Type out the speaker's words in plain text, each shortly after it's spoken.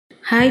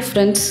Hi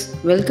friends,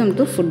 welcome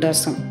to Food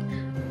Awesome.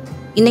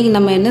 இன்னைக்கு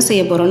நம்ம என்ன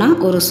செய்ய போறோம்னா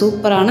ஒரு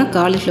சூப்பரான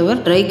cauliflower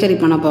dry curry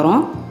பண்ண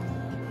போறோம்.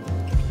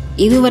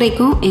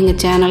 இதுவரைக்கும் எங்க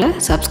சேனலை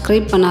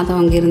subscribe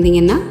பண்ணாதவங்க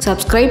இருந்தீங்கன்னா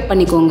subscribe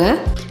பண்ணிக்கோங்க.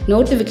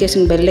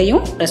 notification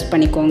bell-ஐயும் press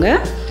பண்ணிக்கோங்க.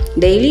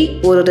 டெய்லி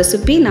ஒரு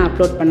ரெசிபி நான்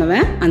அப்லோட்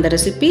பண்ணுவேன். அந்த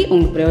ரெசிபி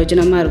உங்களுக்கு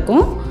பிரயோஜனமா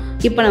இருக்கும்.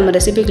 இப்போ நம்ம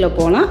ரெசிபிக்குள்ள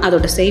போலாம்.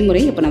 அதோட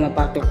செய்முறை இப்போ நம்ம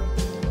பார்க்கலாம்.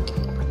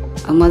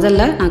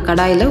 முதல்ல நான்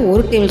கடாயில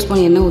 1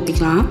 டேபிள்ஸ்பூன் எண்ணெய்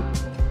ஊத்திக்கலாம்.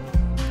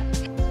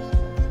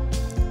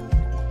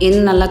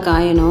 எண்ணெய் நல்லா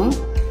காயணும்.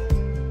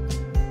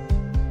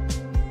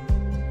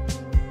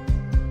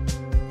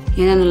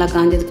 எண்ணெய் நல்லா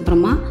காஞ்சதுக்கு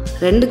அப்புறமா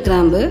 2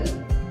 கிராம்பு,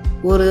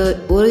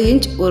 ஒரு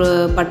இன்ச் ஒரு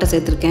பட்டை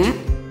சேர்த்துருக்கேன்.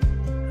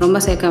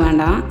 ரொம்ப சேர்க்க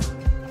வேண்டாம்.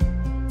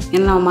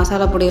 ஏன்னா நம்ம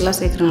மசாலா பொடியெல்லாம்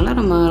சேர்க்குறதுனால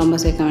ரொம்ப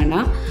சேர்க்க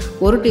வேண்டாம்.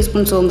 1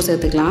 டீஸ்பூன் சோம்பு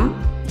சேர்த்துக்கலாம்.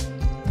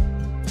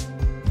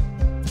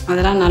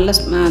 அதெல்லாம் நல்ல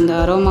அந்த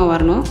அரோமா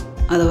வரணும்,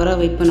 அது வர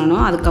வெயிட்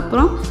பண்ணணும்.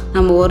 அதுக்கப்புறம்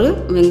நம்ம ஒரு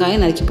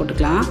வெங்காயம் நறுக்கி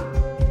போட்டுக்கலாம்.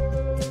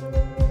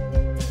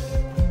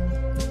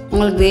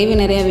 உங்களுக்கு கிரேவி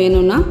நிறையா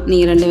வேணும்னா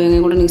நீங்கள் 2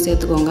 வெங்காயம் கூட நீங்கள்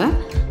சேர்த்துக்கோங்க.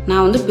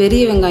 நான் வந்து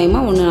பெரிய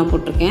வெங்காயமாக 1 நான்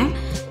போட்டிருக்கேன்.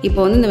 இப்போ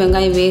வந்து இந்த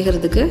வெங்காயம்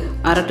வேகிறதுக்கு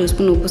 1/2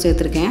 டீஸ்பூன் உப்பு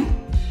சேர்த்துருக்கேன்.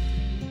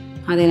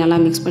 அதை நல்லா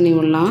மிக்ஸ் பண்ணி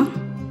விடலாம்.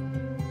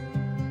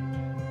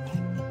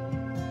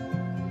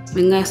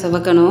 வெங்காயம்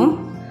செவக்கணும்.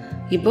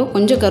 இப்போது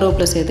கொஞ்சம்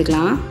கருவேப்பிலை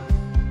சேர்த்துக்கலாம்.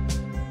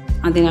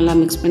 அதை நல்லா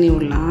மிக்ஸ் பண்ணி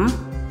விடலாம்.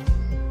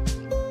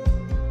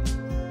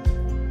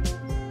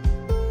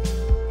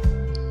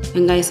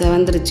 வெங்காயம்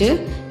செவந்துருச்சு.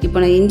 இப்போ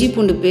நான் இஞ்சி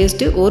பூண்டு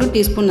பேஸ்ட்டு 1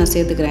 டீஸ்பூன் நான்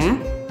சேர்த்துக்கிறேன்.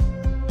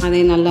 அதை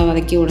நல்லா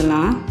வதக்கி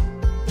விடலாம்.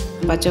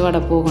 பச்சை வாடை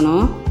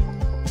போகணும்.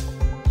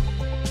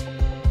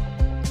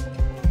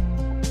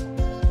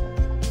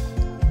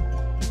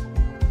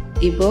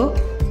 இப்போது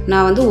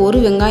நான் வந்து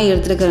 1 வெங்காயம்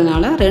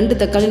எடுத்துருக்கிறதுனால 2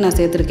 தக்காளி நான்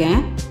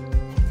சேர்த்துருக்கேன்.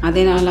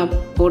 அதை நல்லா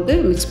போட்டு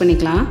மிக்ஸ்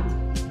பண்ணிக்கலாம்.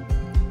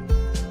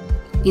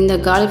 இந்த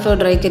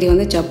காலிஃப்ளவர் ட்ரை கறி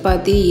வந்து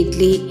சப்பாத்தி,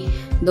 இட்லி,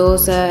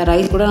 தோசை,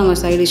 ரைஸ் கூட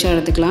நம்ம சைட் டிஷ்ஷாக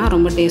எடுத்துக்கலாம்.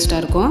 ரொம்ப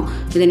டேஸ்ட்டாக இருக்கும்.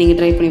 இதை நீங்கள்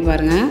ட்ரை பண்ணி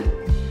பாருங்கள்.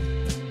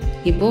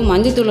 இப்போது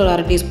மஞ்சள்தூள் ஒரு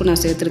 1/2 டீஸ்பூன்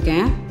நான்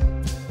சேர்த்துருக்கேன்.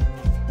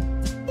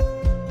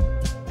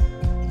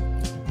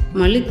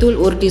 மல்லித்தூள்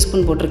 1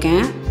 டீஸ்பூன்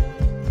போட்டிருக்கேன்.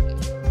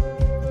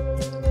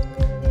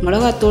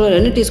 மிளகாத்தூள்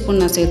 2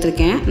 டீஸ்பூன் நான்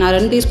சேர்த்துருக்கேன். நான்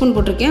 2 டீஸ்பூன்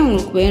போட்டிருக்கேன்.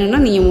 உங்களுக்கு வேணும்னா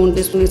நீங்கள் 3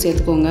 டீஸ்பூன்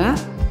சேர்த்துக்கோங்க,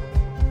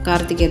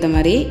 காரத்துக்கு ஏற்ற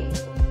மாதிரி.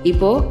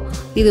 இப்போது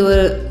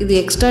இது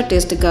எக்ஸ்ட்ரா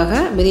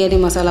டேஸ்ட்டுக்காக பிரியாணி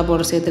மசாலா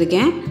பவுடர்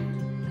சேர்த்துருக்கேன்.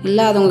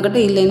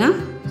 இல்லாதவங்கக்கிட்ட இல்லைன்னா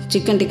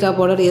சிக்கன் டிக்கா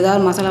பவுடர்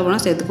ஏதாவது மசாலா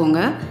பவுடர்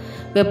சேர்த்துக்கோங்க.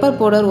 பெப்பர்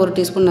பவுடர் 1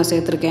 டீஸ்பூன் நான்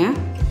சேர்த்துருக்கேன்.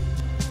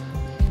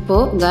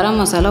 இப்போது கரம்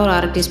மசாலா ஒரு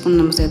 1/2 டீஸ்பூன்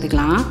நம்ம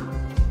சேர்த்துக்கலாம்.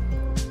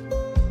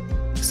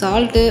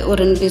 சால்ட்டு ஒரு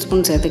 2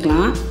 டீஸ்பூன்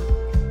சேர்த்துக்கலாம்.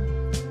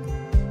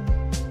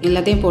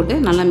 எல்லாத்தையும் போட்டு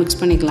நல்லா மிக்ஸ்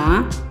பண்ணிக்கலாம்.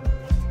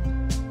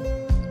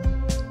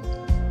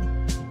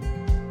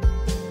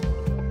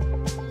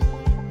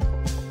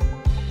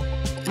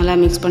 நல்லா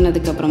மிக்ஸ்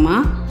பண்ணதுக்கப்புறமா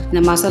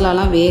இந்த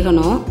மசாலாலாம்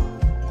வேகணும்.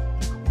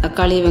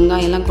 தக்காளி,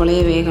 வெங்காயம் எல்லாம்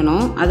குழைய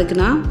வேகணும். அதுக்கு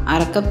நான்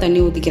 1/2 கப்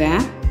தண்ணி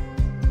ஊற்றிக்கிறேன்.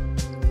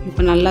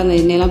 இப்போ நல்லா அந்த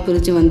எண்ணெயெல்லாம்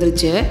பிரித்து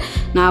வந்துருச்சு.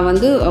 நான்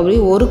வந்து அப்படியே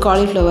ஒரு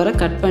காலிஃப்ளவரை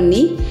கட்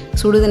பண்ணி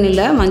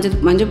சுடுதண்ணியில்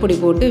மஞ்சள் பொடி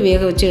போட்டு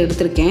வேக வச்சு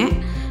எடுத்திருக்கேன்.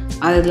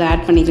 அதை இதில்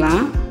ஆட்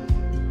பண்ணிக்கலாம்.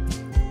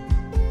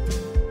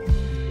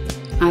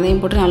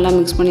 அதையும் போட்டு நல்லா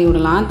மிக்ஸ் பண்ணி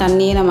விடலாம்.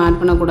 தண்ணியே நம்ம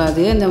ஆட்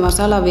பண்ணக்கூடாது. இந்த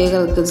மசாலா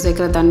வேகிறதுக்கு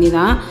சேர்க்குற தண்ணி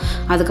தான்.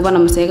 அதுக்கப்புறம்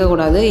நம்ம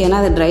சேர்க்கக்கூடாது.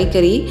 ஏன்னா அது ட்ரை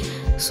கறி,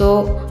 ஸோ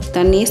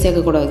தண்ணியே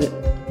சேர்க்கக்கூடாது.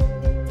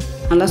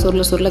 நல்லா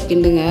சுருள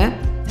கிண்டுங்க.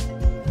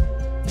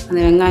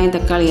 அந்த வெங்காயம்,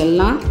 தக்காளி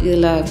எல்லாம்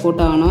இதில்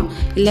போட்டாகணும்.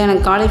 இல்லை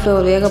எனக்கு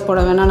காலிஃப்ளவர் வேக போட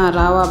வேணாம், நான்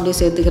ராவா அப்படியே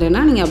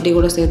சேர்த்துக்கிறேன்னா நீங்கள் அப்படி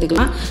கூட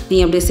சேர்த்துக்கலாம்.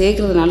 நீங்கள் அப்படி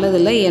சேர்க்குறது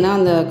நல்லதில்லை. ஏன்னா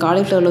அந்த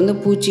காலிஃப்ளவரில் வந்து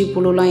பூச்சி,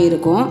 புழுலாம்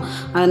இருக்கும்.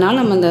 அதனால்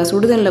நம்ம அந்த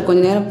சுடுதண்ணில்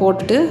கொஞ்சம் நேரம்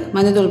போட்டுட்டு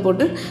மஞ்சள்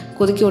போட்டு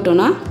கொதிக்க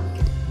விட்டோன்னா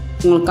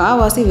உங்களுக்கு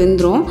காவாசி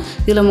வெந்துடும்.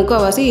 இதில்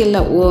முக்கால்வாசி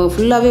இல்லை,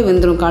 ஃபுல்லாகவே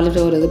வெந்துடும்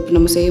காலிஃப்ளவர். இது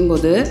நம்ம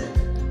செய்யும்போது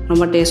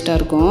ரொம்ப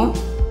டேஸ்ட்டாக இருக்கும்.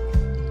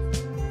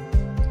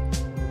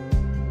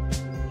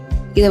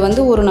 இதை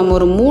வந்து நம்ம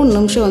ஒரு 3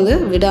 நிமிஷம் வந்து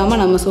விடாமல்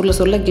நம்ம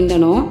சுருள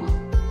கிண்டணும்.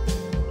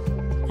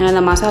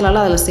 அந்த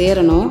மசாலாலாம் அதில்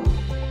சேரணும்.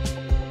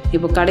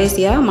 இப்போ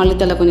கடைசியாக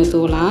மல்லித்தலை கொஞ்சம்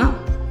தூவலாம்.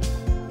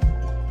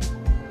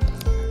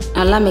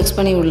 நல்லா மிக்ஸ்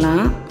பண்ணி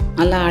விடலாம்.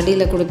 நல்லா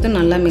அடியில் கொடுத்து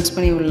நல்லா மிக்ஸ்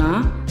பண்ணி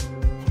விடலாம்.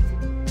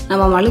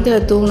 நம்ம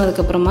மல்லித்தலை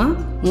தூவினதுக்கப்புறமா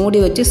மூடி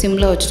வச்சு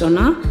சிம்மில்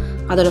வச்சிட்டோன்னா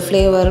அதோடய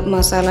ஃப்ளேவர்,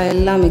 மசாலா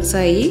எல்லாம் மிக்ஸ்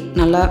ஆகி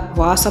நல்லா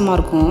வாசமாக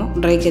இருக்கும்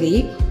ட்ரை கறி.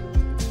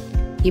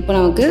 இப்போ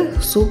நமக்கு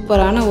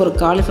சூப்பரான ஒரு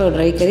காலிஃப்ளவர்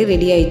ட்ரை கறி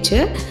ரெடி ஆயிடுச்சு.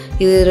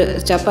 இது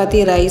சப்பாத்தி,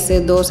 ரைஸு,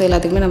 தோசை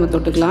எல்லாத்துக்குமே நம்ம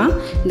தொட்டுக்கலாம்.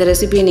 இந்த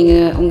ரெசிபியை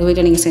நீங்கள் உங்கள்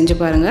வீட்டில் நீங்கள் செஞ்சு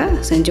பாருங்கள்.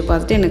 செஞ்சு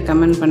பார்த்துட்டு எனக்கு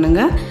கமெண்ட்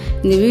பண்ணுங்கள்.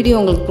 இந்த வீடியோ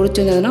உங்களுக்கு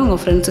பிடிச்சிருந்ததுன்னா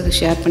உங்கள் ஃப்ரெண்ட்ஸுக்கு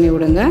ஷேர் பண்ணி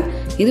விடுங்க.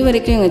 இது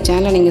வரைக்கும் எங்கள்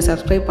சேனலை நீங்கள்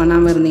சப்ஸ்கிரைப்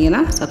பண்ணாமல்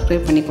இருந்தீங்கன்னா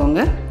சப்ஸ்கிரைப்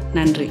பண்ணிக்கோங்க.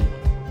 நன்றி.